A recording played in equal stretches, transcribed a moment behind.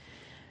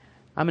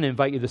I'm going to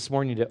invite you this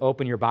morning to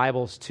open your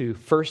Bibles to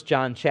 1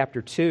 John chapter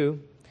 2.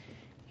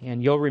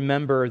 And you'll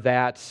remember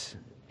that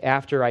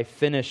after I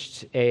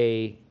finished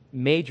a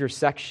major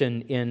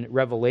section in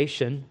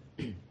Revelation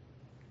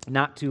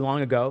not too long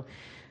ago,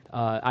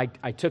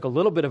 I took a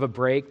little bit of a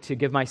break to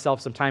give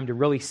myself some time to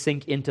really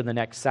sink into the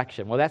next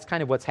section. Well, that's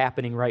kind of what's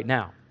happening right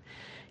now.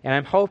 And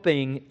I'm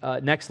hoping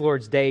next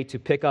Lord's Day to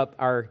pick up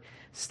our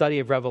study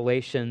of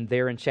Revelation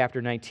there in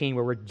chapter 19,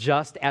 where we're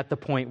just at the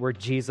point where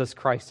Jesus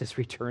Christ is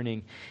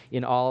returning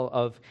in all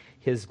of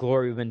his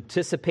glory. We've been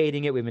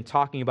anticipating it. We've been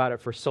talking about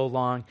it for so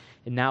long,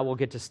 and now we'll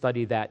get to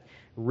study that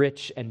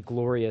rich and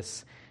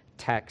glorious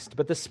text.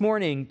 But this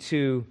morning,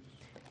 to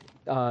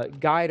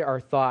guide our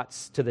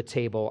thoughts to the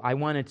table, I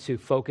wanted to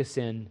focus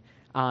in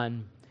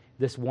on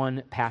this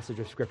one passage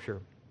of Scripture.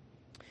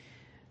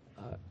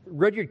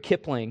 Rudyard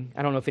Kipling,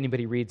 I don't know if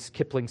anybody reads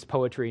Kipling's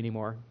poetry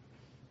anymore,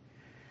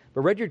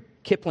 but Rudyard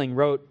Kipling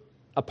wrote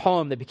a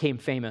poem that became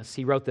famous.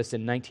 He wrote this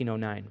in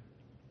 1909.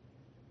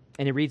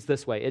 And it reads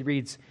this way. It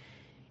reads,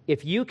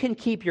 "If you can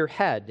keep your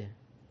head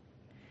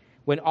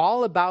when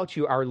all about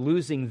you are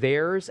losing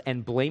theirs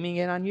and blaming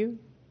it on you,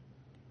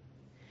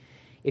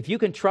 if you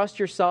can trust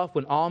yourself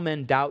when all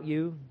men doubt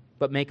you,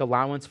 but make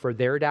allowance for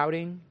their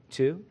doubting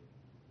too,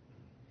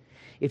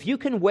 if you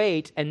can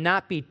wait and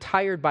not be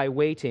tired by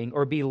waiting,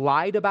 or be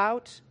lied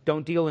about,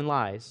 don't deal in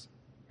lies,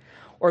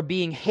 or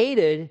being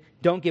hated,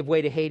 don't give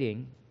way to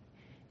hating,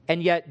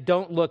 and yet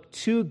don't look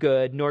too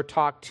good nor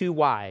talk too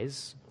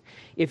wise,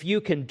 if you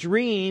can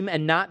dream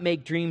and not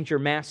make dreams your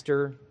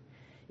master,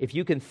 if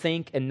you can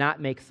think and not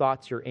make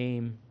thoughts your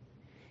aim,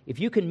 if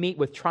you can meet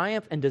with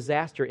triumph and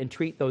disaster and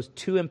treat those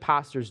two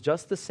impostors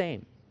just the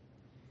same,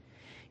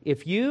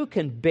 if you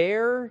can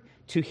bear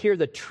to hear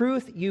the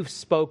truth you've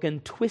spoken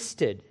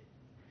twisted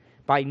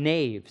by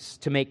knaves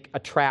to make a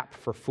trap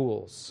for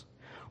fools,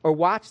 or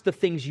watch the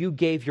things you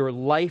gave your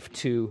life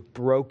to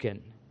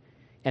broken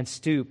and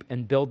stoop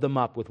and build them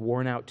up with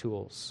worn-out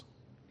tools,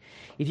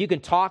 if you can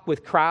talk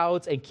with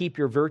crowds and keep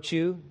your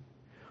virtue,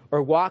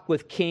 or walk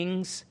with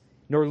kings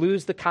nor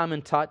lose the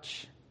common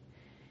touch,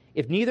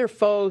 if neither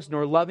foes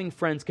nor loving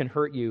friends can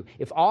hurt you,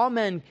 if all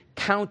men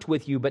count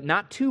with you but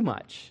not too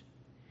much,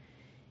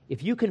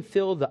 if you can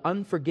fill the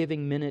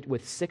unforgiving minute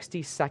with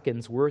 60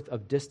 seconds worth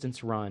of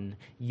distance run,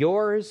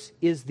 yours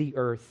is the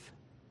earth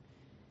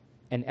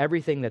and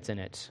everything that's in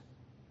it.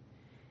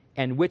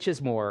 And which is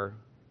more,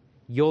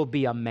 you'll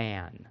be a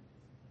man,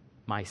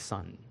 my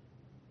son."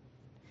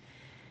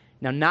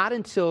 Now, not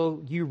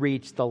until you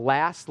reach the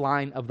last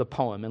line of the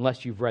poem,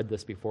 unless you've read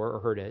this before or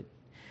heard it,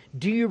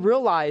 do you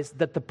realize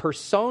that the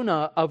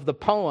persona of the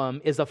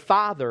poem is a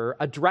father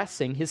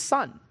addressing his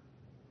son.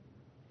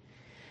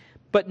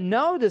 But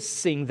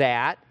noticing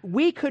that,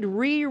 we could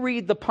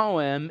reread the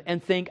poem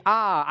and think,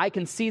 I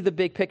can see the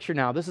big picture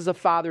now. This is a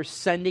father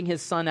sending his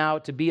son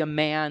out to be a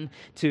man,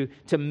 to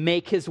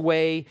make his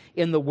way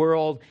in the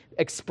world,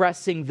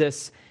 expressing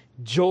this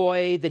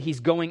joy that he's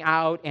going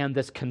out and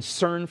this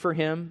concern for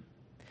him.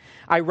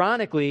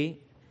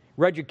 Ironically,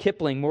 Rudyard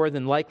Kipling more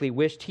than likely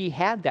wished he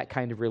had that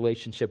kind of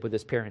relationship with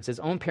his parents. His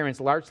own parents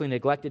largely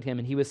neglected him,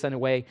 and he was sent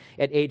away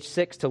at age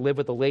 6 to live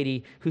with a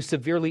lady who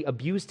severely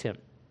abused him.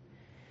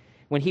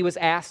 When he was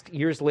asked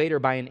years later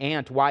by an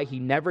aunt why he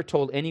never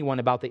told anyone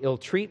about the ill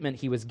treatment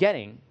he was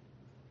getting,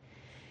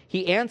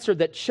 he answered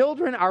that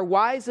children are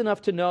wise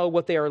enough to know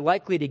what they are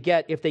likely to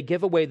get if they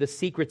give away the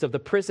secrets of the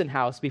prison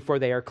house before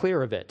they are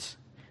clear of it.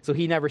 So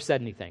he never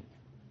said anything.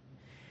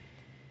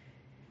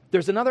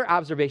 There's another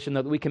observation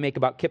that we can make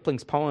about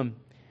Kipling's poem.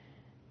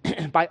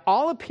 By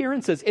all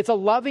appearances, it's a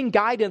loving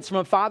guidance from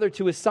a father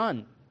to his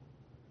son.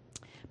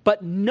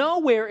 But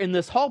nowhere in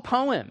this whole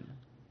poem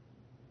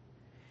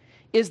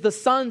is the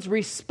son's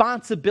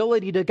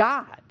responsibility to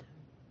God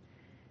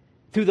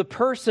through the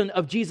person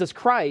of Jesus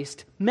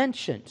Christ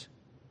mentioned.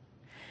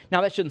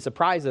 Now, that shouldn't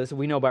surprise us.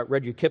 We know about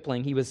Rudyard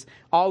Kipling. He was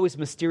always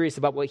mysterious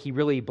about what he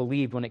really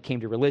believed when it came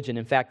to religion.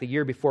 In fact, the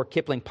year before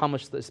Kipling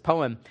published this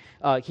poem,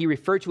 he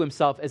referred to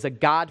himself as a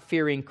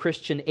God-fearing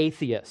Christian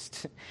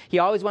atheist. He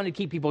always wanted to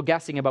keep people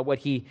guessing about what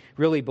he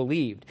really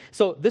believed.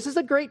 So this is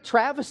a great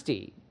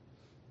travesty.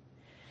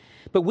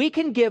 But we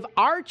can give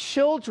our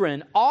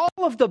children all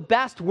of the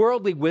best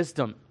worldly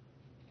wisdom.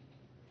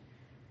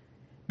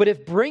 But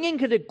if bringing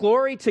the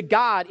glory to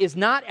God is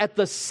not at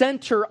the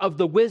center of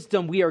the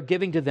wisdom we are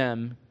giving to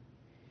them,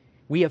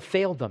 we have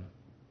failed them.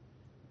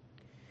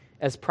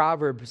 As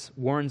Proverbs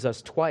warns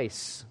us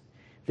twice,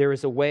 there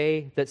is a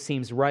way that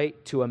seems right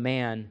to a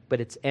man,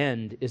 but its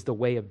end is the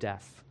way of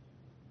death.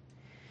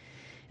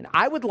 And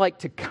I would like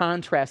to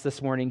contrast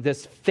this morning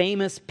this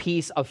famous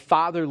piece of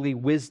fatherly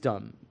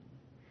wisdom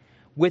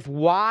with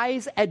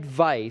wise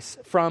advice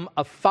from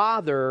a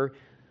father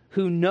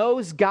who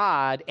knows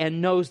God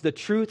and knows the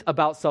truth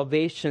about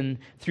salvation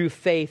through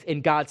faith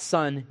in God's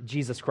Son,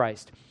 Jesus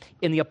Christ.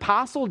 In the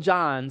Apostle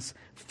John's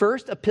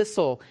first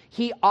epistle,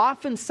 he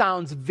often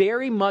sounds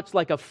very much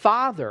like a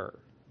father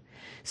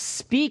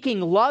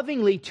speaking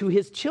lovingly to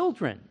his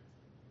children.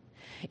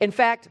 In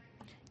fact,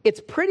 it's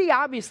pretty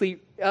obvious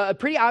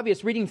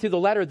reading through the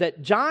letter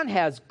that John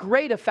has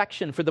great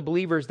affection for the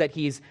believers that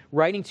he's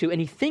writing to,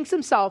 and he thinks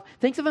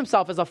of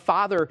himself as a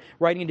father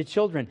writing to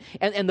children.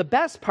 And the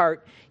best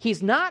part,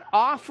 he's not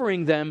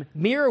offering them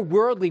mere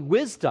worldly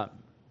wisdom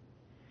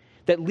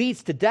that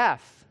leads to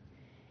death.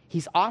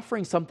 He's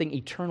offering something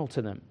eternal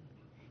to them.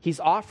 He's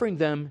offering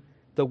them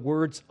the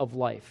words of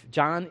life.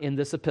 John, in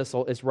this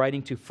epistle, is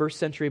writing to first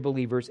century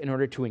believers in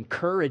order to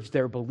encourage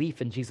their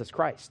belief in Jesus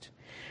Christ.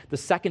 The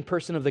second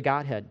person of the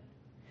Godhead,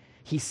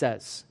 he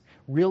says,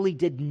 really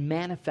did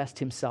manifest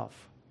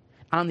himself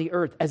on the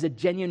earth as a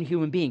genuine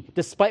human being,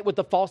 despite what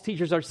the false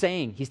teachers are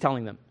saying, he's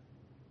telling them.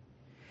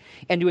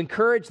 And to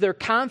encourage their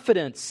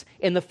confidence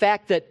in the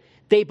fact that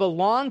they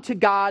belong to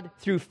God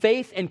through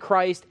faith in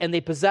Christ and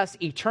they possess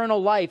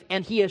eternal life.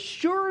 And he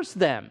assures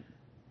them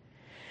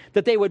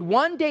that they would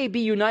one day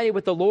be united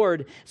with the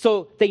Lord,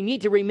 so they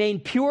need to remain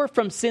pure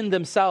from sin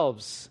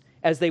themselves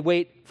as they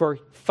wait for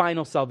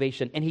final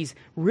salvation. And he's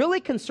really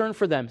concerned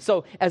for them.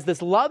 So as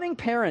this loving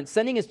parent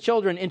sending his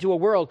children into a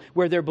world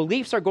where their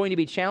beliefs are going to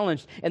be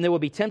challenged and they will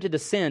be tempted to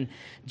sin,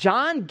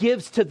 John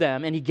gives to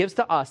them, and he gives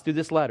to us through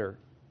this letter,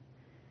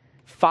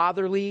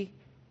 fatherly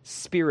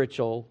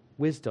spiritual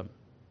wisdom.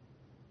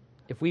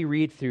 If we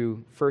read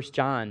through 1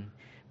 John,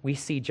 we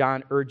see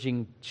John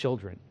urging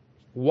children,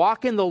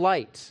 walk in the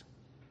light.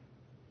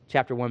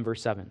 Chapter 1,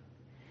 verse 7.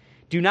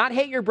 Do not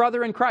hate your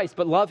brother in Christ,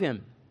 but love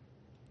him.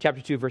 Chapter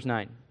 2, verse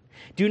 9.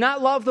 Do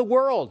not love the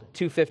world,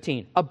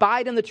 2:15.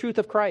 Abide in the truth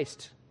of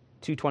Christ,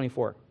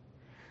 2:24.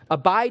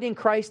 Abide in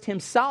Christ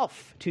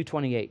himself,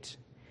 2:28.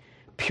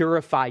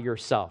 Purify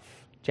yourself,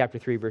 chapter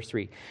 3, verse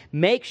 3.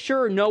 Make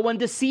sure no one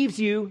deceives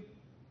you,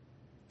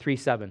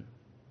 3:7.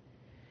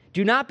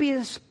 Do not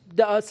be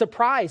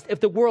surprised if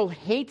the world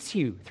hates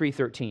you,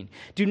 3:13.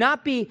 Do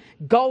not be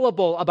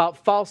gullible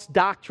about false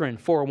doctrine,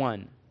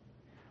 4:1.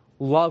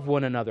 Love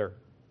one another,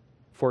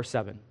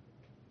 4:7.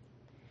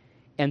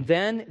 And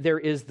then there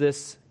is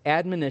this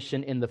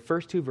admonition in the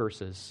first two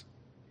verses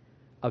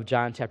of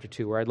John chapter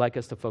 2, where I'd like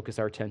us to focus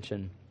our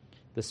attention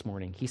this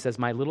morning. He says,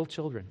 my little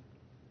children,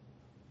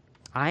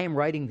 I am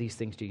writing these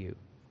things to you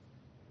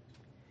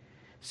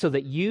so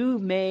that you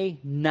may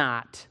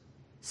not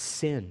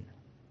sin.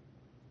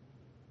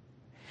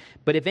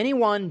 But if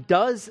anyone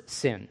does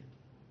sin,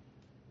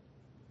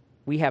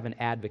 we have an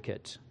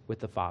advocate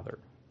with the Father,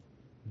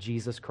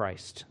 Jesus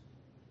Christ,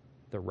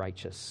 the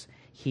righteous.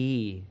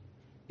 He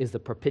is the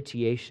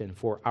propitiation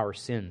for our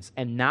sins,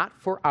 and not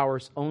for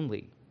ours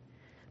only,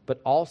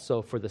 but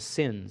also for the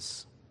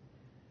sins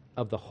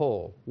of the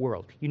whole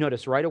world. You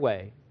notice right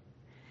away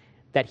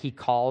that he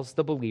calls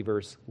the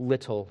believers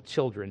little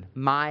children,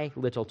 my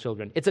little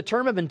children. It's a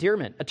term of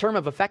endearment, a term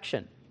of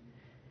affection.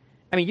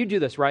 I mean, you do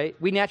this, right?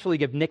 We naturally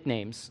give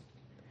nicknames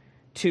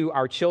to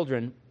our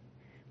children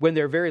when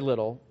they're very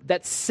little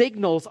that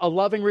signals a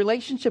loving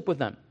relationship with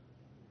them.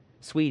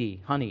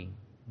 Sweetie, honey,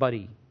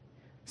 buddy,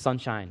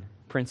 sunshine,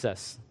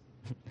 princess,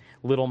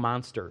 little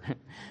monster.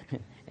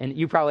 And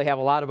you probably have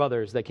a lot of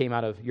others that came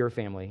out of your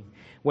family.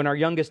 When our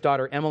youngest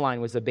daughter,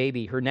 Emmeline, was a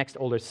baby, her next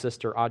older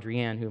sister,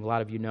 Audrienne, who a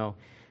lot of you know,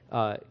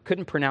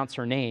 couldn't pronounce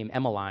her name,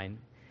 Emmeline.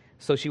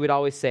 So she would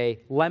always say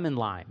lemon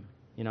lime,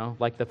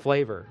 like the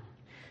flavor.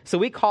 So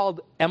we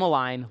called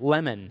Emmeline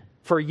Lemon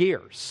for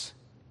years.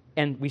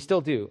 And we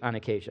still do on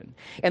occasion.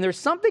 And there's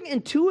something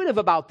intuitive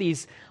about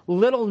these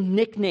little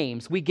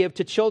nicknames we give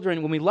to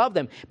children when we love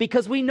them,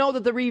 because we know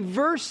that the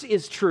reverse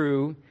is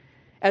true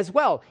as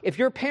well. If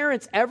your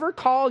parents ever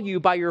call you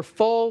by your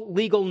full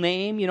legal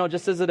name,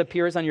 just as it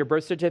appears on your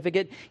birth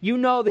certificate, you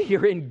know that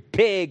you're in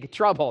big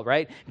trouble,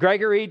 right?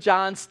 Gregory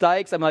John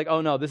Stykes, I'm like, oh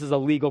no, this is a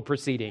legal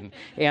proceeding,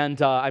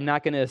 and I'm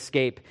not going to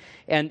escape.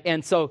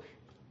 And so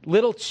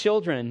little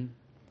children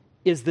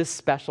is this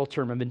special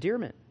term of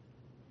endearment.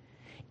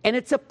 And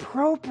it's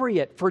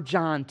appropriate for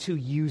John to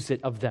use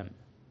it of them.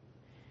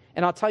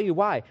 And I'll tell you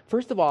why.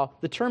 First of all,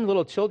 the term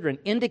little children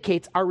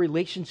indicates our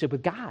relationship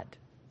with God.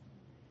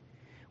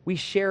 We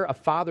share a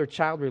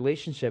father-child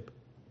relationship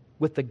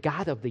with the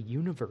God of the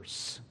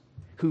universe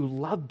who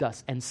loved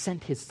us and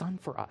sent his son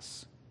for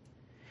us.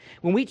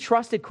 When we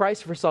trusted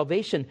Christ for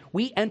salvation,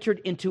 we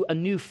entered into a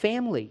new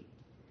family.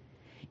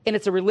 And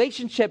it's a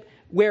relationship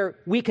where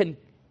we can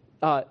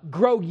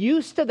grow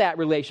used to that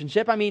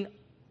relationship. I mean,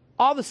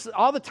 all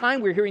the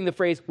time we're hearing the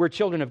phrase, we're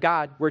children of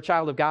God, we're a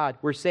child of God,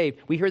 we're saved.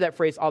 We hear that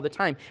phrase all the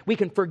time. We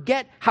can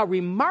forget how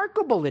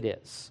remarkable it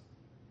is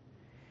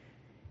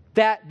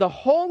that the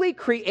Holy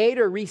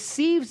Creator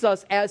receives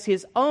us as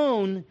his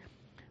own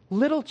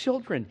little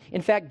children.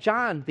 In fact,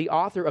 John, the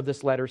author of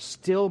this letter,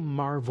 still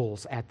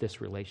marvels at this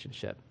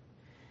relationship.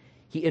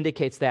 He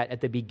indicates that at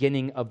the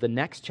beginning of the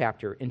next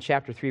chapter. In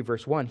chapter 3,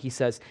 verse 1, he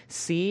says,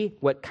 see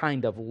what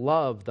kind of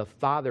love the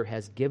Father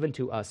has given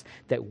to us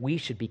that we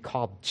should be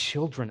called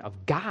children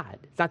of God.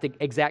 It's not the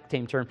exact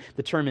same term.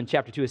 The term in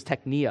chapter 2 is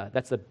teknia.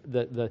 That's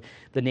the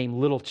name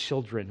little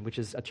children, which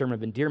is a term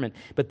of endearment.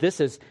 But this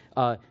is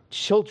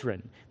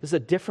children. This is a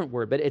different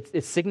word, but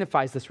it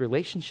signifies this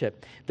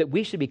relationship that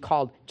we should be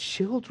called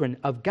children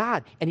of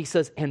God. And he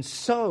says, and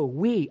so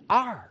we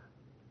are.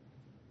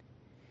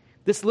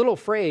 This little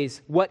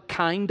phrase, what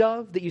kind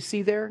of, that you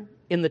see there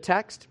in the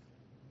text,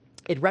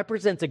 it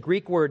represents a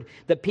Greek word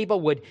that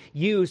people would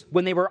use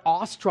when they were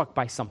awestruck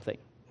by something.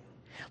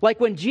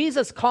 Like when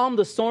Jesus calmed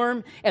the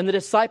storm and the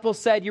disciples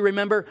said, you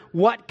remember,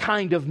 what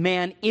kind of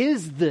man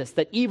is this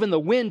that even the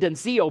wind and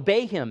sea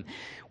obey him?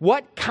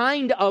 What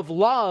kind of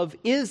love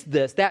is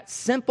this? That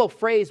simple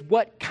phrase,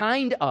 what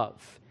kind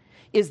of,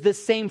 is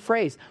this same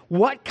phrase.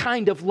 What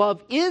kind of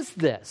love is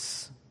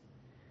this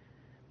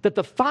that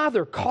the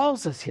Father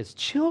calls us his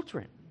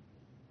children?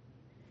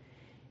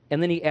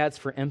 And then he adds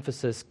for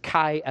emphasis,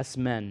 kai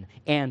esmen,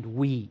 and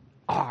we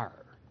are,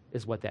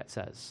 is what that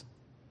says.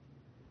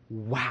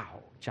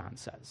 Wow, John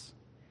says.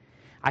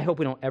 I hope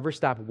we don't ever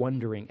stop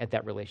wondering at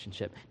that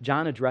relationship.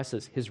 John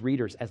addresses his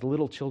readers as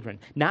little children,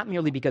 not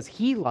merely because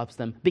he loves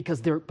them, but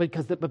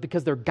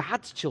because they're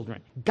God's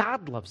children.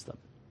 God loves them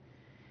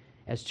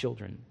as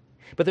children.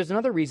 But there's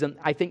another reason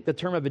I think the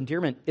term of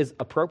endearment is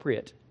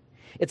appropriate.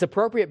 It's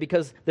appropriate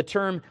because the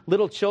term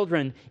little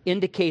children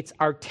indicates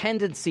our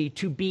tendency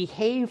to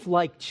behave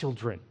like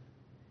children.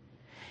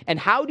 And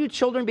how do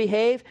children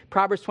behave?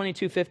 Proverbs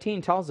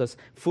 22:15 tells us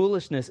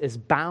foolishness is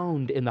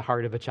bound in the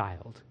heart of a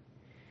child.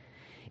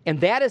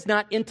 And that is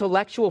not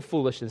intellectual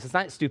foolishness. It's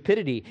not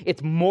stupidity.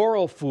 It's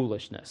moral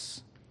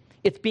foolishness.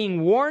 It's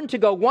being warned to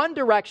go one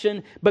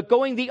direction, but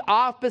going the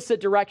opposite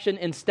direction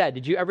instead.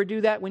 Did you ever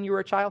do that when you were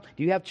a child?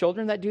 Do you have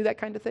children that do that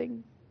kind of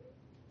thing?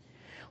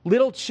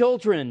 Little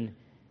children,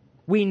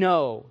 we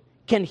know,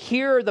 can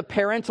hear the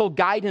parental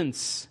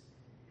guidance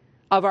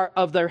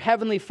of their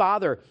Heavenly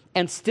Father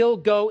and still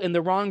go in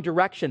the wrong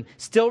direction,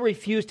 still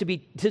refuse to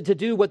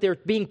do what they're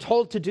being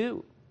told to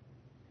do.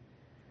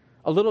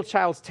 A little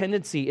child's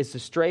tendency is to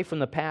stray from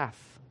the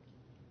path.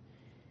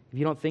 If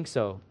you don't think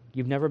so,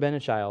 you've never been a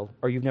child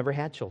or you've never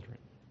had children.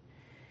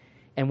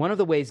 And one of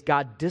the ways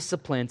God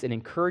disciplines and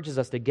encourages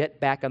us to get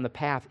back on the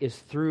path is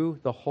through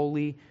the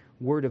holy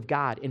Word of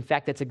God. In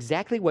fact, that's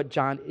exactly what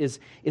John is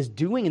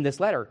doing in this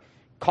letter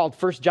called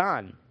 1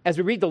 John. As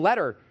we read the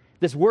letter,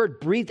 this word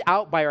breathed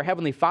out by our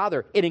Heavenly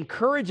Father, it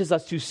encourages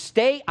us to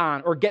stay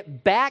on or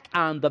get back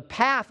on the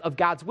path of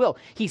God's will.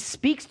 He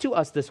speaks to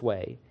us this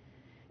way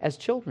as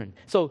children.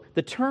 So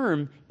the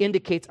term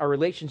indicates our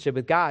relationship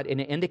with God, and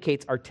it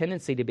indicates our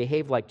tendency to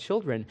behave like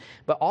children,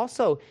 but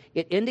also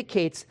it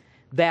indicates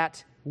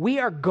that we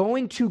are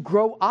going to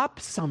grow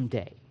up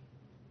someday.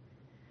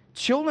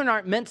 Children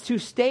aren't meant to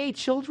stay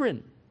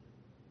children.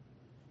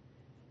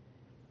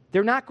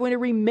 They're not going to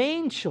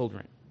remain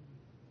children.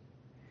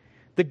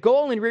 The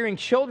goal in rearing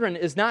children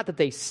is not that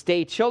they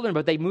stay children,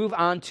 but they move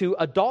on to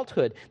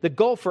adulthood. The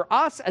goal for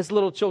us as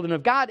little children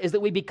of God is that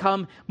we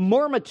become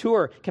more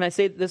mature. Can I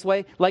say it this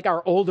way? Like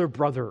our older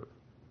brother,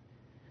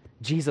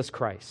 Jesus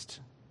Christ.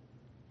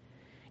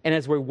 And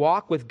as we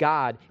walk with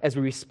God, as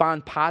we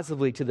respond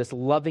positively to this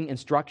loving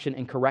instruction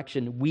and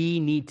correction, we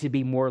need to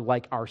be more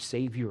like our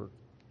Savior,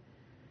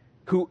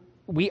 who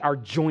we are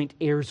joint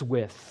heirs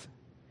with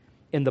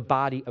in the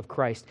body of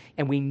Christ.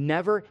 And we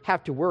never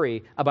have to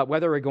worry about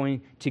whether we're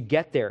going to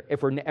get there,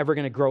 if we're ever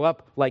going to grow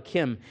up like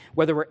him,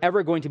 whether we're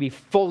ever going to be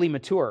fully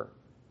mature.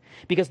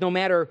 Because no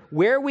matter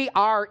where we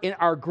are in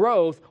our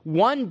growth,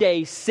 one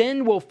day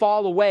sin will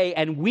fall away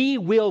and we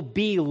will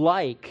be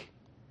like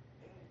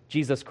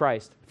Jesus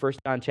Christ. 1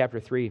 John chapter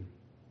 3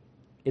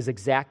 is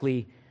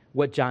exactly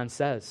what John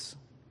says.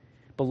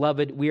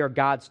 Beloved, we are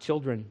God's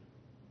children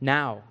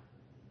now.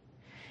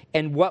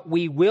 And what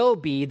we will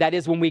be, that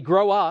is when we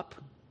grow up,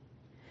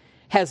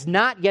 has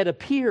not yet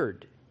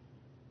appeared.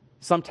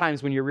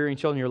 Sometimes when you're rearing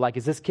children, you're like,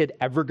 is this kid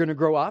ever going to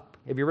grow up?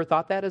 Have you ever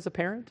thought that as a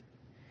parent?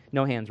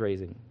 No hands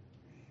raising.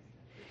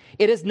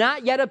 It has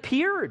not yet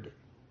appeared.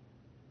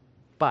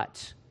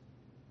 But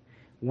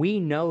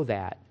we know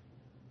that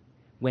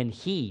when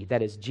he,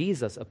 that is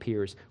Jesus,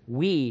 appears,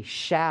 we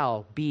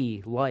shall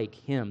be like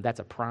him. That's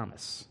a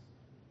promise.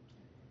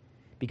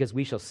 Because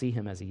we shall see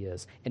him as he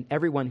is. And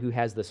everyone who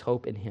has this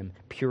hope in him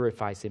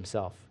purifies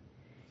himself,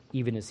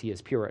 even as he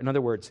is pure. In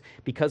other words,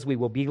 because we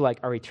will be like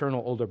our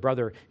eternal older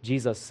brother,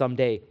 Jesus,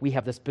 someday, we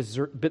have this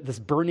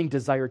burning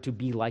desire to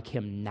be like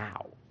him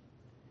now.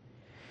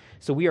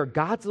 So we are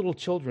God's little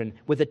children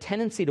with a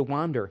tendency to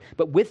wander,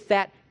 but with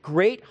that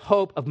great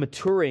hope of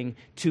maturing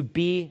to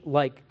be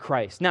like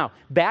Christ. Now,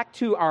 back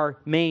to our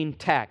main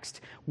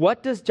text.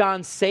 What does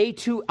John say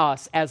to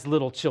us as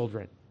little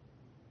children?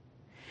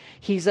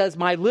 He says,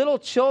 my little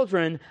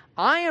children,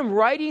 I am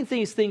writing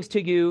these things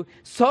to you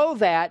so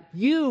that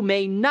you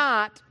may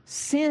not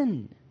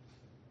sin.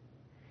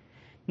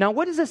 Now,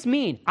 what does this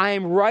mean? I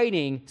am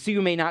writing so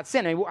you may not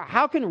sin. I mean,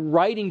 how can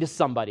writing to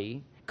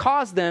somebody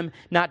cause them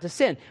not to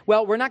sin?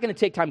 Well, we're not going to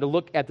take time to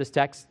look at this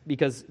text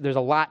because there's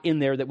a lot in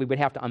there that we would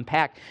have to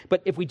unpack.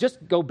 But if we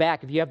just go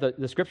back, if you have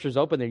the scriptures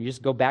open there, you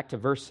just go back to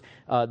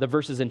the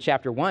verses in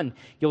chapter 1,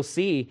 you'll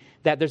see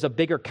that there's a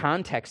bigger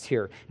context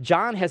here.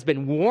 John has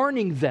been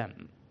warning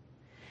them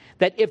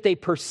that if they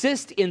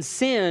persist in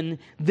sin,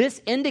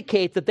 this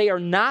indicates that they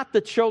are not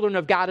the children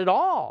of God at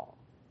all.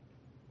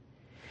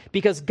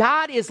 Because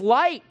God is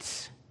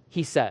light.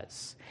 he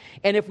says.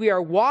 And if we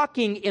are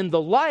walking in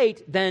the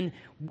light, then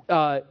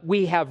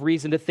we have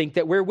reason to think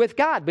that we're with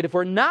God. But if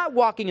we're not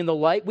walking in the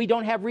light, we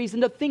don't have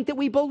reason to think that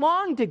we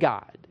belong to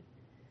God,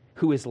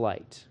 who is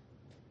light.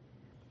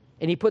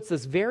 And he puts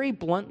this very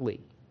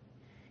bluntly.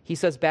 He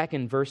says back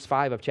in verse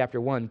 5 of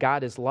chapter 1,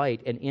 God is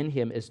light, and in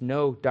him is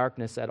no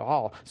darkness at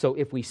all. So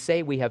if we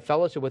say we have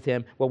fellowship with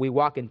him while we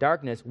walk in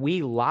darkness,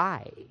 we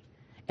lie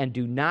and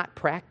do not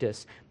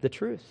practice the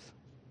truth.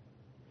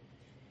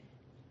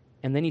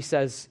 And then he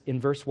says in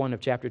verse 1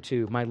 of chapter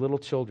 2, my little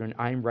children,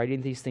 I am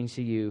writing these things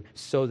to you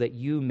so that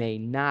you may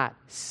not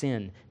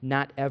sin,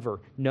 not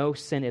ever, no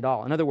sin at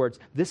all. In other words,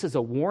 this is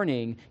a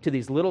warning to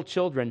these little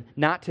children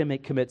not to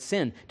commit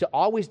sin, to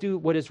always do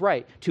what is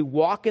right, to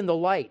walk in the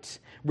light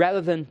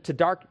rather than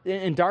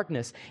in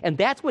darkness. And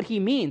that's what he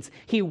means.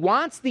 He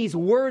wants these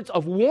words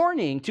of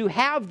warning to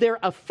have their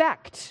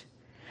effect,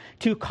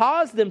 to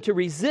cause them to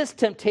resist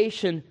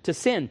temptation to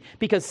sin,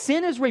 because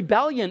sin is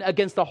rebellion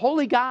against the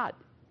holy God.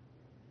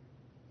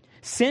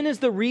 Sin is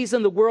the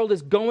reason the world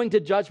is going to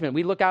judgment.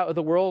 We look out at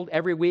the world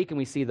every week and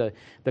we see the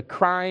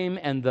crime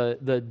and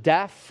the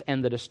death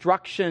and the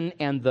destruction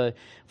and the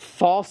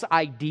false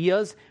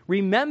ideas.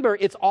 Remember,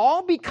 it's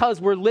all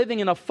because we're living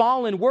in a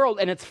fallen world,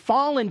 and it's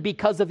fallen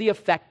because of the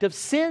effect of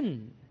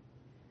sin.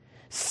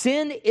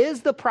 Sin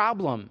is the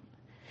problem.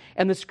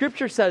 And the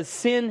scripture says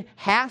sin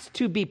has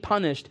to be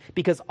punished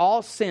because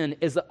all sin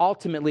is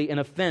ultimately an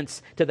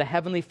offense to the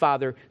heavenly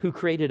Father who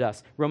created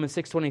us. Romans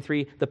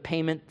 6:23, the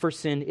payment for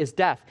sin is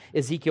death.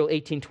 Ezekiel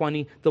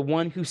 18:20, the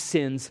one who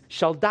sins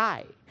shall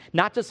die.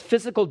 Not just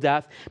physical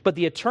death, but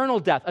the eternal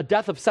death, a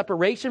death of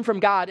separation from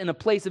God in a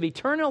place of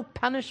eternal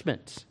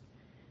punishment.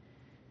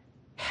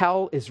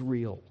 Hell is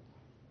real.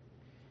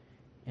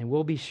 And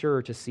we'll be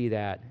sure to see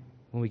that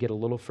when we get a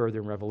little further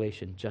in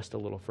Revelation, just a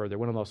little further.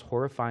 One of the most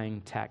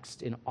horrifying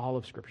texts in all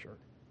of Scripture.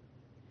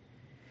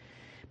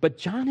 But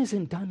John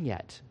isn't done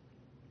yet.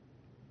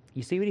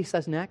 You see what he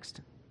says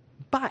next?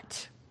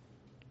 But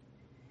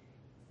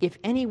if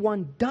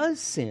anyone does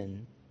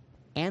sin,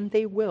 and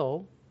they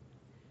will,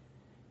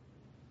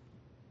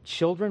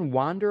 children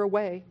wander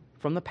away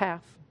from the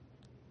path,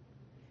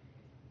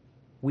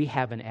 we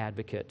have an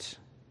advocate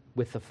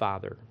with the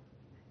Father,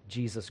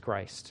 Jesus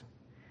Christ,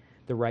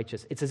 the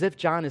righteous. It's as if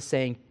John is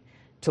saying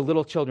to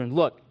little children,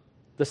 look,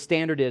 the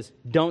standard is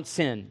don't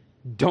sin.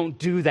 Don't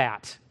do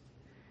that.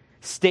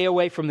 Stay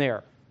away from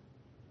there.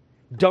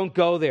 Don't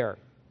go there.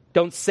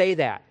 Don't say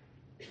that.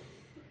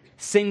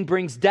 Sin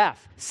brings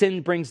death.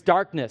 Sin brings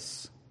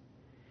darkness.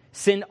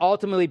 Sin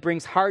ultimately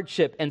brings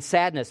hardship and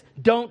sadness.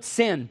 Don't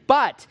sin.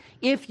 But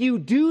if you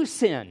do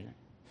sin,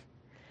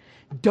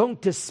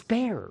 don't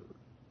despair,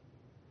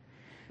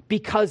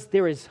 because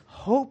there is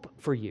hope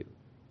for you.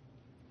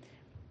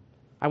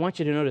 I want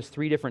you to notice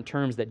 3 different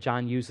terms that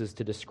John uses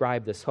to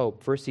describe this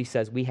hope. First, he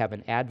says, we have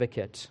an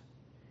advocate.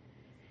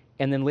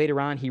 And then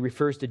later on, he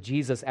refers to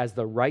Jesus as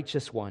the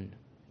righteous one.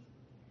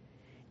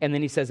 And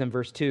then he says in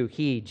verse 2,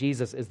 he,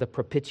 Jesus, is the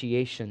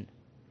propitiation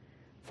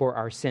for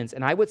our sins.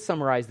 And I would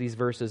summarize these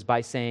verses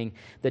by saying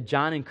that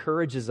John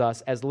encourages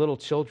us as little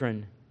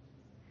children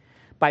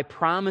by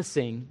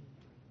promising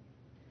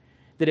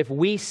that if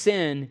we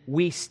sin,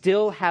 we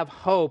still have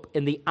hope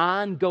in the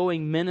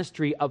ongoing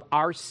ministry of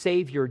our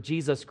Savior,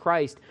 Jesus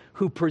Christ,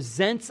 who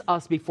presents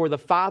us before the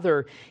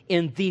Father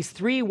in these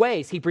 3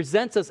 ways. He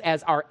presents us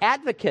as our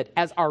advocate,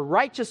 as our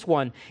righteous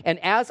one, and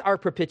as our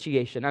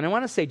propitiation. And I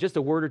want to say just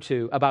a word or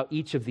two about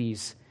each of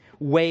these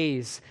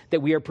ways that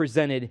we are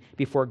presented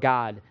before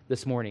God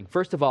this morning.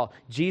 First of all,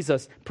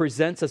 Jesus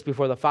presents us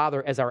before the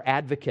Father as our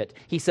advocate.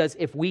 He says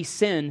if we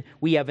sin,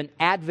 we have an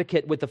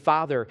advocate with the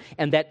Father,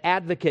 and that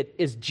advocate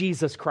is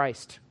Jesus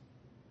Christ.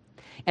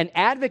 An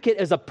advocate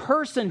is a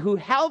person who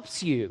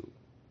helps you,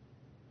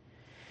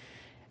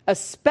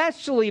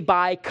 especially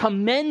by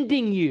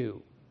commending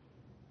you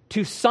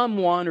to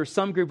someone or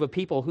some group of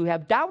people who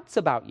have doubts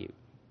about you,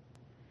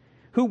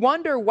 who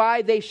wonder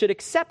why they should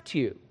accept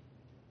you.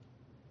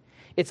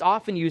 It's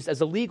often used as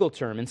a legal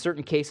term. In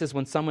certain cases,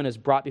 when someone is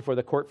brought before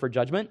the court for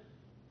judgment,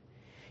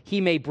 he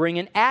may bring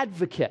an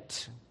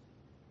advocate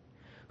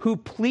who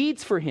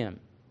pleads for him.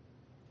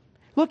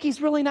 Look,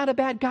 he's really not a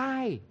bad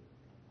guy.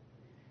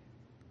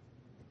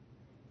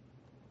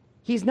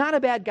 He's not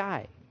a bad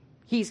guy.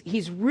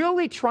 He's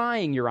really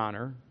trying, Your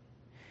Honor.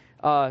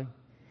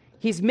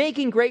 He's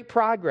making great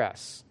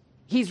progress.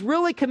 He's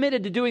really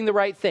committed to doing the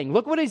right thing.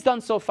 Look what he's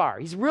done so far.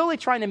 He's really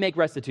trying to make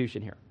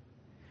restitution here.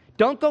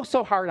 Don't go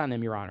so hard on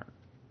him, Your Honor.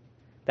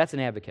 That's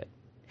an advocate.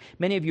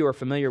 Many of you are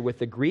familiar with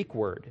the Greek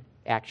word,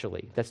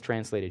 actually, that's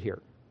translated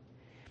here.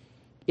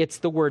 It's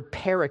the word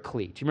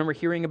paraclete. Do you remember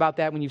hearing about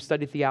that when you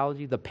studied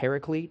theology, the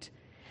paraclete?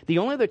 The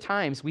only other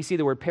times we see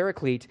the word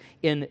paraclete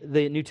in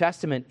the New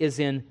Testament is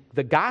in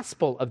the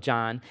Gospel of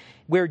John,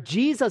 where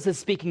Jesus is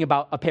speaking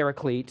about a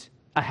paraclete,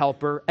 a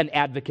helper, an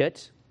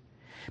advocate.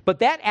 But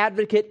that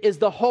advocate is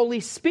the Holy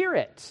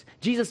Spirit.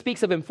 Jesus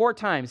speaks of him 4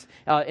 times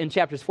in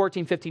chapters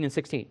 14, 15, and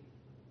 16.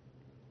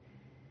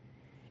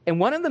 And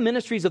one of the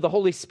ministries of the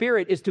Holy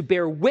Spirit is to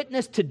bear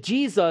witness to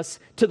Jesus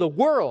to the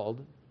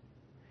world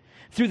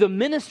through the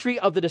ministry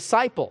of the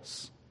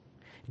disciples.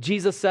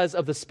 Jesus says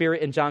of the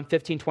Spirit in John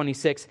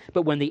 15:26,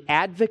 but when the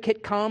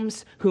advocate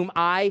comes, whom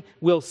I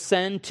will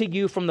send to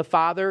you from the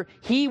Father,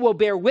 he will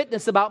bear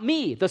witness about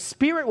me. The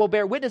Spirit will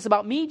bear witness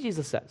about me,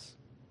 Jesus says.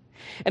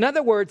 In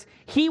other words,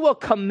 he will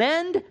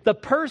commend the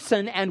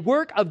person and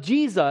work of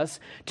Jesus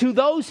to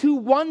those who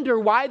wonder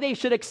why they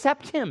should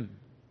accept him.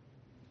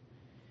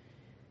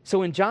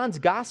 So in John's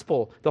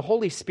gospel, the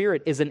Holy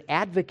Spirit is an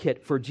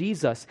advocate for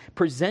Jesus,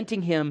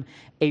 presenting him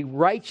a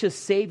righteous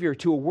Savior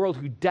to a world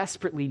who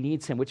desperately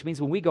needs him, which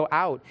means when we go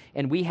out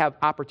and we have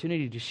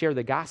opportunity to share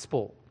the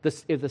gospel,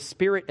 if the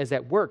Spirit is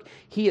at work,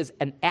 he is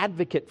an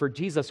advocate for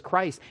Jesus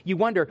Christ. You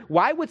wonder,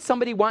 why would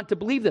somebody want to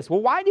believe this?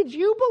 Well, why did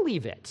you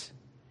believe it?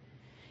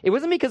 It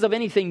wasn't because of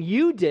anything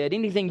you did,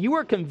 anything you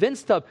were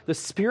convinced of. The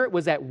Spirit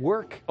was at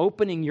work,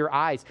 opening your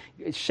eyes,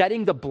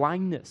 shedding the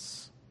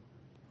blindness.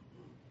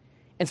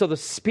 And so the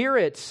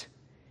Spirit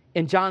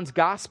in John's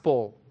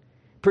gospel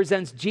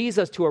presents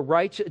Jesus to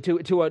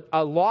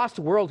a lost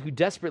world who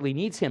desperately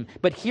needs him.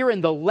 But here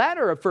in the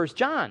letter of 1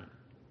 John,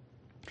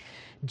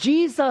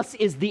 Jesus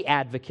is the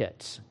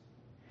advocate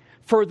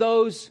for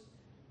those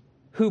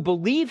who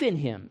believe in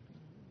him,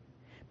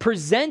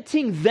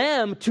 presenting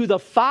them to the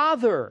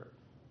Father,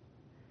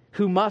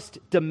 who must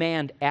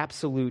demand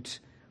absolute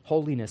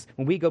holiness.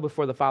 When we go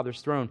before the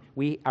Father's throne,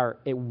 we are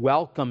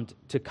welcomed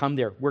to come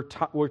there.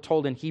 We're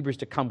told in Hebrews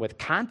to come with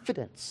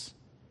confidence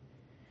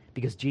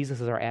because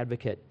Jesus is our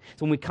advocate.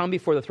 So when we come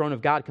before the throne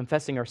of God,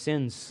 confessing our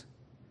sins,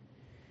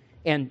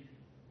 and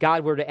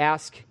God were to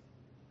ask,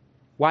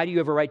 why do you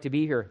have a right to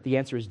be here? The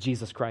answer is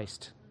Jesus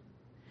Christ.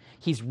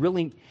 And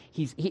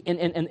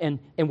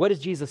what does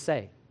Jesus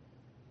say?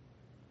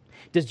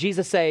 Does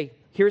Jesus say,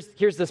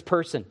 here's this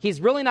person. He's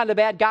really not a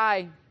bad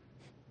guy.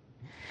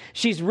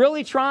 She's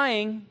really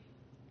trying.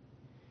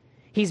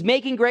 He's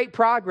making great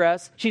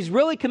progress. She's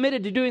really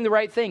committed to doing the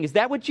right thing. Is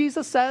that what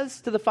Jesus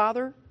says to the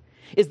Father?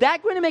 Is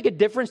that going to make a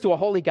difference to a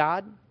holy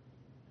God?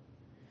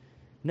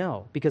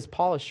 No, because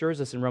Paul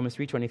assures us in Romans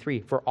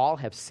 3:23, for all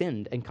have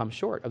sinned and come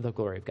short of the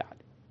glory of God.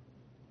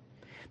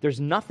 There's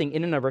nothing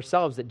in and of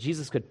ourselves that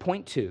Jesus could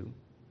point to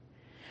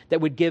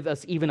that would give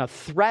us even a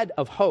thread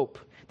of hope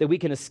that we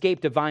can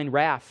escape divine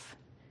wrath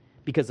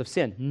because of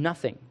sin.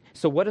 Nothing.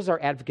 So what does our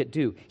advocate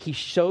do? He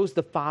shows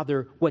the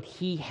Father what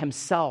he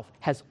himself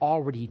has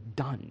already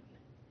done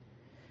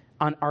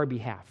on our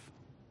behalf.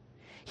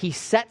 He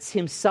sets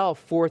himself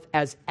forth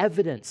as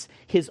evidence,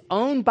 his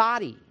own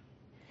body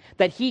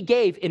that he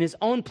gave in his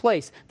own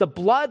place, the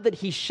blood that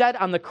he shed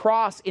on the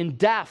cross in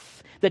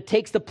death that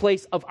takes the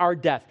place of our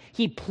death.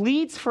 He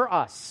pleads for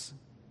us,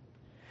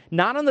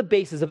 not on the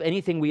basis of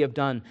anything we have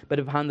done, but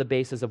upon the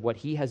basis of what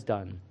he has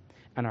done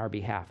on our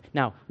behalf.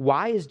 Now,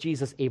 why is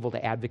Jesus able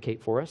to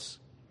advocate for us?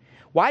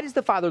 Why does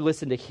the Father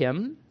listen to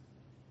him?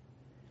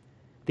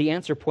 The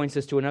answer points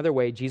us to another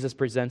way Jesus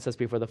presents us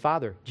before the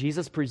Father.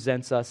 Jesus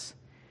presents us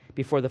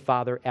before the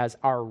Father as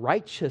our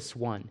righteous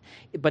one.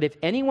 But if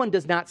anyone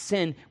does not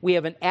sin, we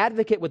have an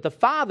advocate with the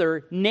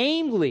Father,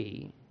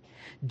 namely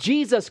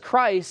Jesus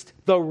Christ,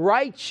 the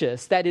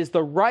righteous, that is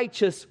the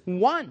righteous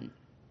one.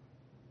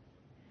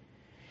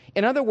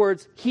 In other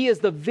words, he is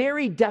the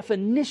very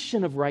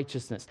definition of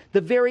righteousness,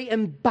 the very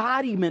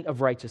embodiment of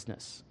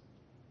righteousness.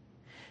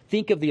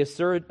 Think of the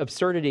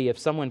absurdity if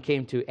someone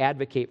came to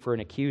advocate for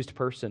an accused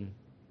person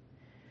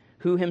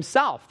who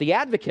himself, the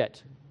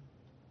advocate,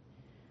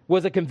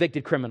 was a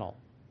convicted criminal.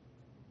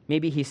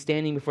 Maybe he's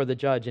standing before the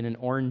judge in an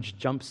orange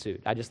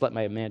jumpsuit. I just let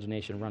my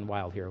imagination run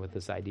wild here with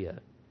this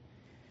idea.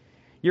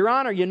 Your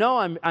Honor, you know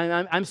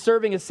I'm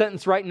serving a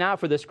sentence right now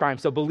for this crime,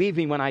 so believe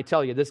me when I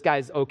tell you, this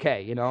guy's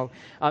okay, you know.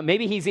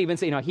 Maybe he's even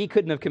saying, he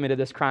couldn't have committed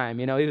this crime,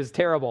 he was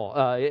terrible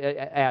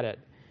at it.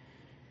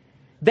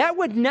 That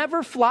would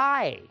never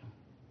fly.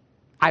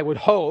 I would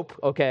hope,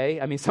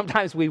 okay?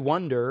 Sometimes we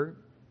wonder.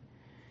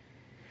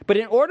 But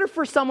in order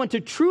for someone to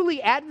truly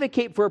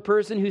advocate for a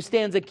person who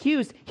stands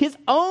accused, his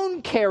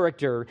own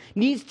character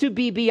needs to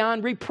be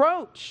beyond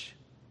reproach.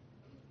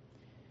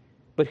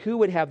 But who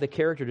would have the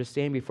character to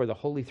stand before the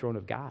holy throne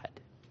of God?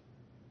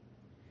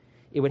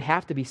 It would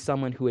have to be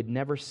someone who had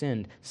never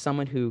sinned,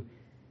 someone who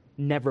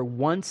never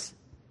once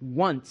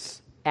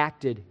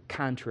acted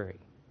contrary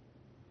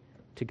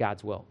to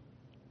God's will.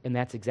 And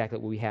that's exactly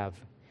what we have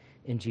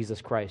in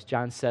Jesus Christ.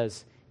 John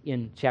says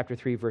in chapter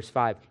 3, verse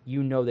 5,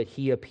 you know that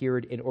he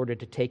appeared in order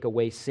to take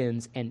away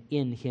sins, and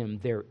in him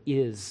there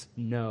is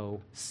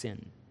no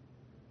sin.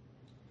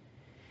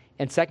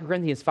 And 2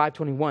 Corinthians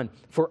 5:21,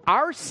 for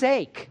our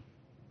sake,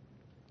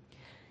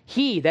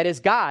 he, that is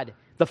God,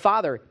 the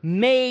Father,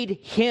 made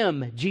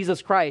him,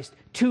 Jesus Christ,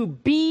 to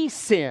be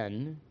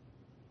sin,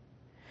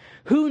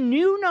 who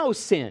knew no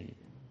sin,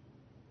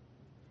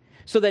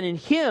 so that in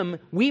him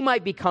we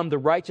might become the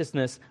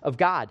righteousness of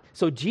God.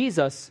 So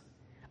Jesus,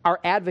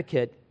 our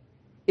advocate,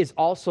 is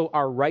also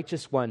our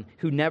righteous one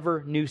who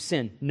never knew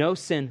sin, no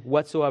sin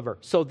whatsoever,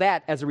 so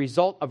that as a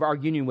result of our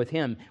union with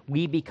him,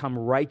 we become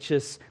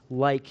righteous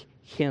like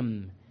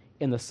him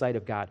in the sight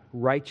of God.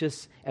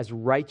 Righteous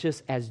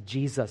as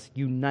Jesus,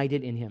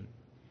 united in him.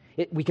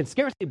 We can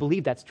scarcely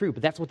believe that's true,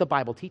 but that's what the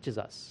Bible teaches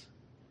us.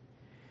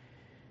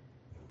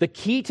 The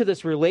key to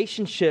this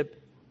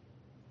relationship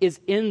is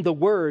in the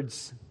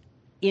words,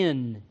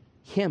 in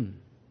Him.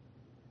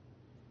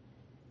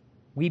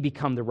 We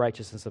become the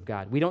righteousness of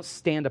God. We don't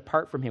stand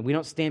apart from Him. We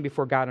don't stand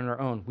before God on our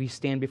own. We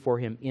stand before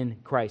Him in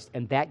Christ.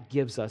 And that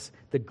gives us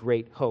the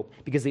great hope.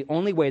 Because the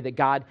only way that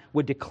God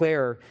would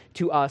declare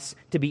to us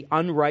to be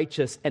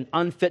unrighteous and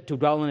unfit to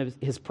dwell in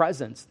His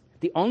presence,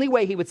 the only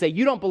way He would say,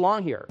 you don't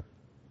belong here,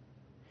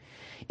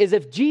 is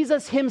if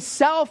Jesus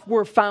Himself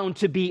were found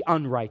to be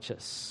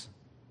unrighteous.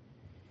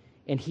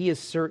 And He is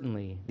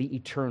certainly the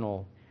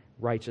eternal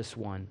righteous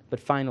one. But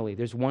finally,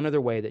 there's one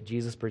other way that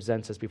Jesus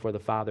presents us before the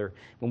Father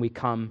when we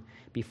come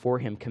before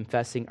Him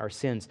confessing our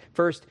sins.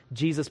 First,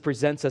 Jesus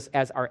presents us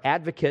as our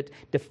advocate,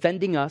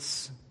 defending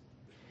us,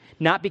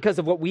 not because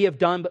of what we have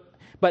done,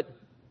 but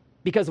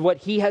because of what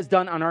He has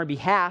done on our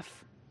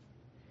behalf.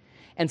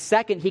 And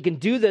second, He can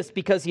do this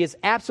because He is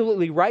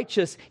absolutely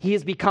righteous. He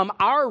has become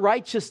our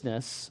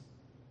righteousness.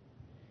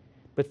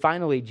 But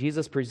finally,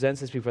 Jesus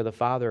presents us before the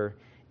Father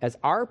as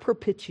our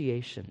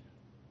propitiation.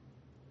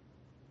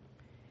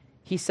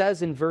 He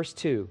says in verse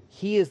 2,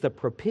 He is the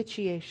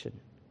propitiation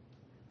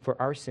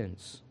for our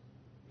sins,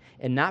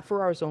 and not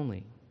for ours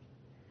only,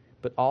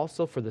 but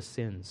also for the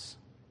sins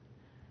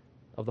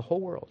of the whole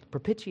world.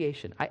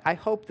 Propitiation. I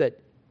hope that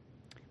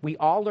we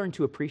all learn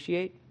to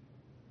appreciate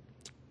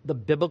the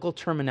biblical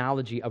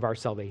terminology of our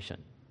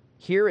salvation.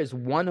 Here is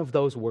one of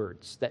those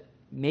words that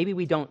maybe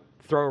we don't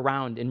throw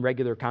around in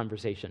regular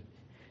conversation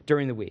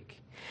during the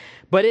week,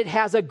 but it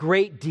has a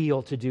great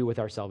deal to do with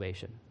our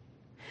salvation.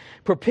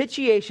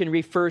 Propitiation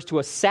refers to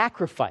a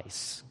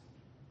sacrifice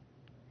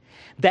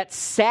that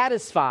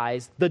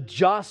satisfies the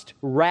just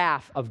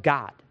wrath of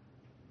God,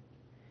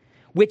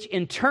 which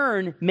in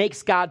turn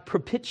makes God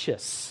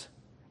propitious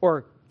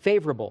or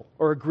favorable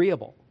or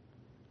agreeable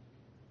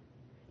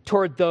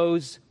toward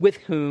those with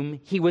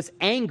whom He was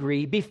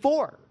angry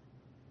before.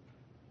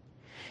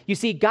 You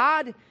see,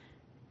 God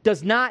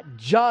does not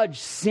judge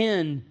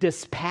sin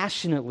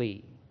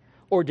dispassionately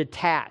or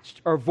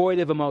detached or void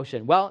of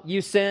emotion. Well,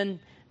 you sin,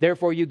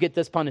 therefore you get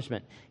this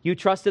punishment. You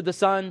trusted the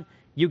Son,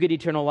 you get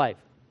eternal life.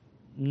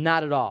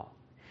 Not at all.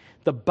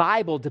 The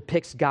Bible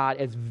depicts God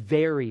as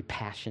very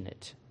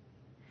passionate,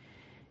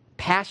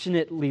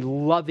 passionately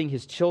loving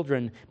His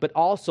children, but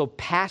also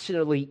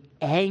passionately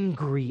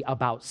angry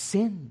about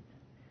sin,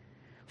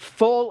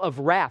 full of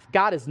wrath.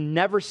 God is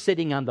never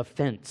sitting on the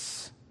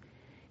fence.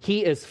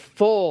 He is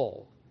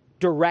full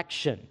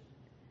direction,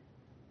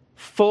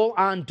 full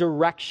on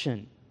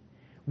direction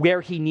where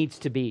He needs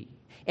to be.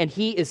 And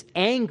He is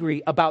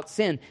angry about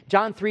sin.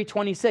 John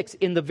 3:26,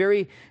 in the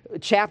very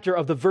chapter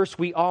of the verse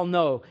we all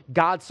know,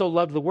 God so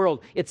loved the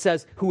world, it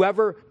says,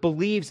 whoever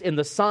believes in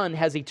the Son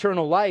has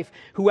eternal life.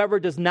 Whoever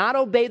does not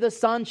obey the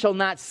Son shall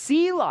not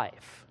see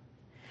life.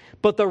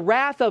 But the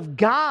wrath of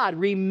God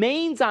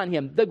remains on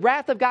him. The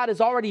wrath of God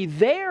is already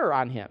there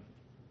on him.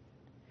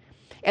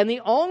 And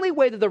the only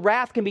way that the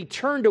wrath can be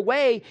turned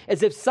away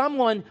is if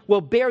someone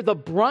will bear the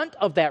brunt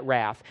of that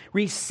wrath,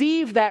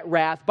 receive that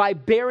wrath by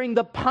bearing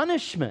the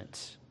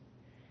punishment.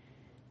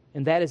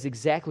 And that is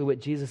exactly what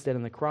Jesus did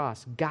on the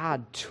cross.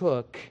 God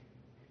took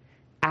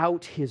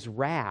out His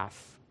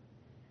wrath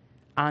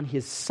on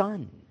His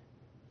Son,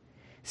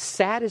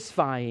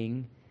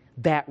 satisfying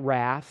that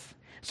wrath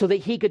so that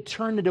He could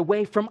turn it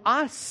away from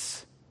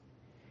us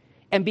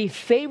and be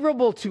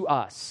favorable to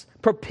us,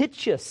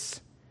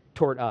 propitious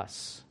toward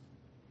us.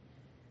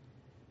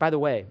 By the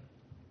way,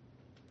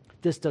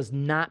 this does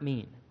not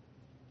mean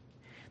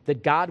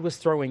that God was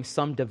throwing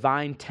some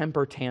divine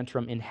temper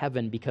tantrum in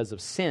heaven because of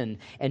sin,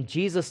 and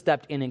Jesus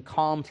stepped in and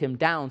calmed Him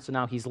down, so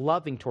now He's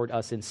loving toward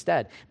us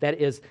instead.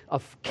 That is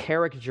a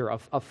caricature,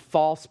 a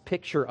false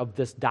picture of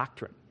this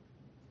doctrine.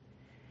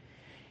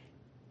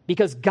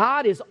 Because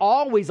God is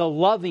always a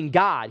loving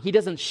God. He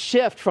doesn't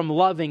shift from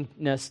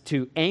lovingness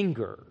to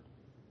anger.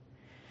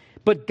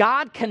 But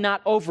God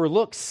cannot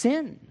overlook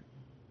sin.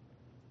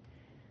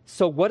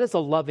 So what does a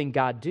loving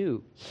God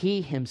do?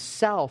 He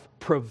Himself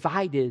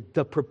provided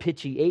the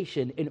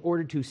propitiation in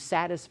order to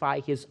satisfy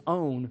His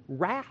own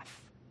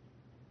wrath.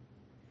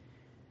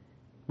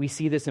 We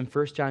see this in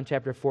 1 John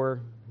chapter 4,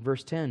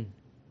 verse 10.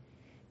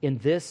 In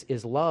this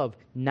is love,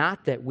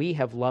 not that we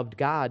have loved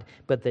God,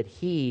 but that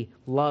He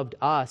loved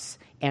us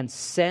and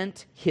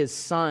sent His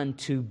Son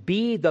to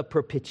be the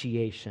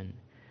propitiation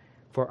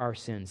for our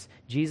sins.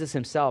 Jesus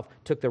Himself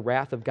took the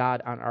wrath of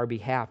God on our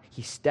behalf.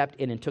 He stepped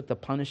in and took the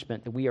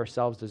punishment that we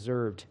ourselves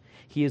deserved.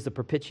 He is the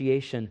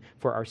propitiation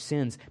for our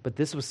sins. But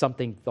this was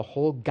something the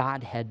whole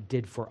Godhead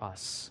did for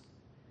us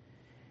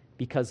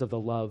because of the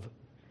love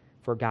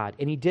for God.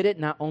 And He did it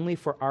not only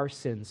for our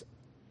sins,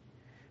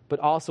 but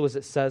also, as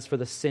it says, for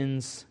the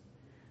sins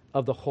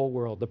of the whole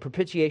world. The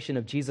propitiation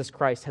of Jesus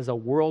Christ has a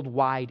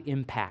worldwide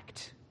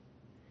impact.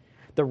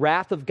 The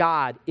wrath of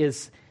God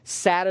is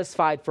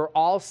satisfied for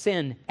all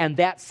sin, and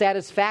that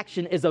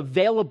satisfaction is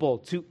available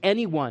to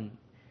anyone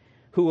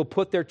who will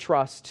put their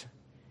trust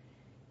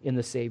in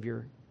the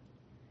Savior.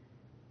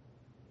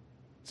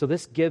 So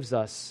this gives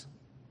us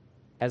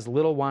as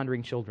little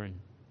wandering children.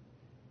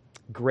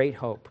 Great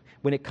hope.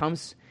 When it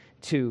comes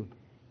to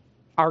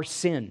our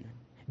sin,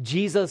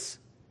 Jesus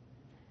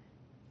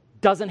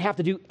doesn't have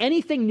to do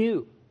anything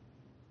new.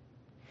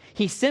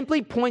 He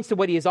simply points to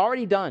what he has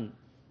already done.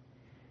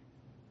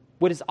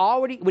 What he's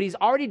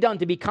already done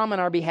to become on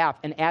our behalf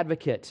an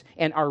advocate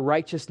and our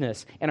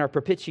righteousness and our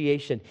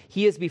propitiation.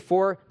 He is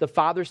before the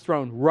Father's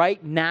throne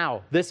right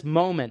now, this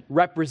moment,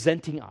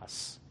 representing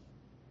us.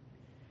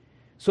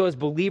 So as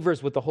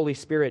believers with the Holy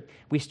Spirit,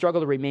 we struggle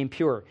to remain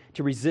pure,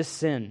 to resist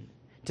sin,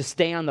 to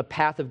stay on the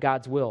path of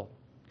God's will.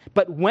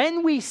 But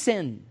when we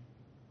sin,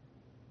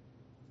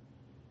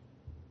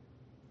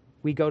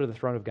 we go to the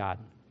throne of God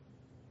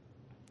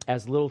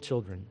as little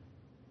children,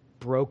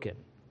 broken,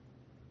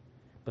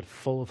 but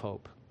full of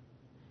hope,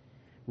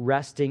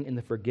 resting in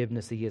the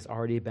forgiveness that has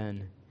already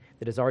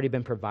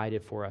been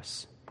provided for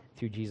us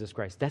through Jesus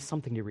Christ. That's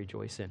something to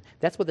rejoice in.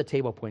 That's what the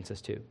table points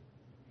us to.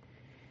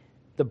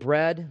 The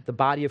bread, the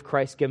body of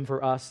Christ given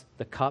for us,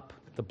 the cup,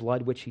 the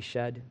blood which he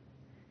shed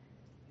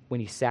when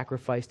he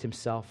sacrificed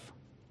himself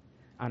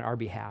on our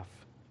behalf.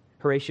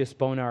 Horatius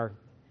Bonar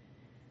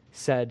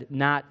said,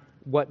 "Not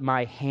what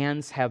my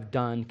hands have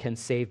done can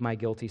save my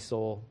guilty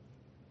soul.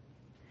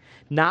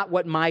 Not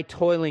what my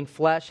toiling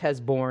flesh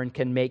has borne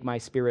can make my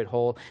spirit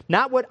whole.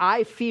 Not what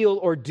I feel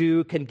or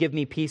do can give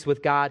me peace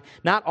with God.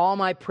 Not all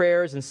my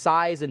prayers and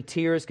sighs and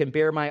tears can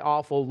bear my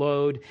awful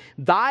load.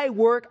 Thy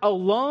work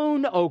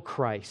alone, O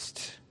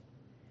Christ,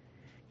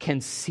 can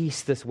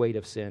cease this weight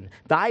of sin.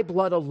 Thy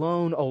blood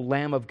alone, O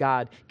Lamb of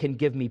God, can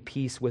give me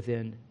peace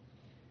within.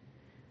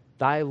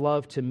 Thy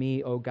love to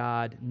me, O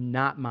God,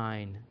 not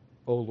mine,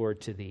 O Lord,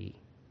 to thee,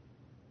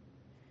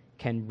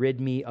 can rid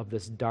me of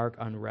this dark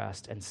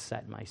unrest and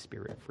set my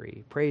spirit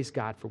free." Praise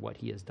God for what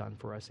he has done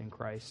for us in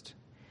Christ.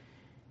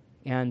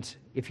 And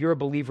if you're a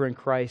believer in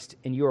Christ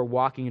and you are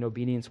walking in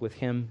obedience with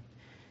him,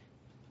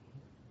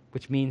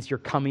 which means you're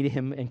coming to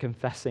him and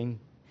confessing,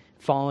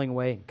 falling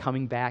away,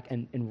 coming back,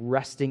 and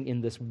resting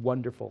in this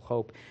wonderful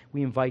hope,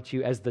 we invite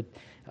you, as the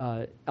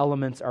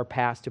elements are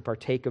passed, to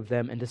partake of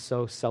them and to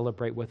so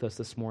celebrate with us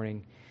this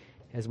morning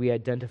as we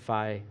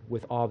identify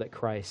with all that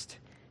Christ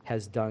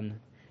has done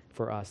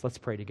for us. Let's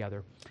pray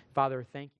together. Father, thank you.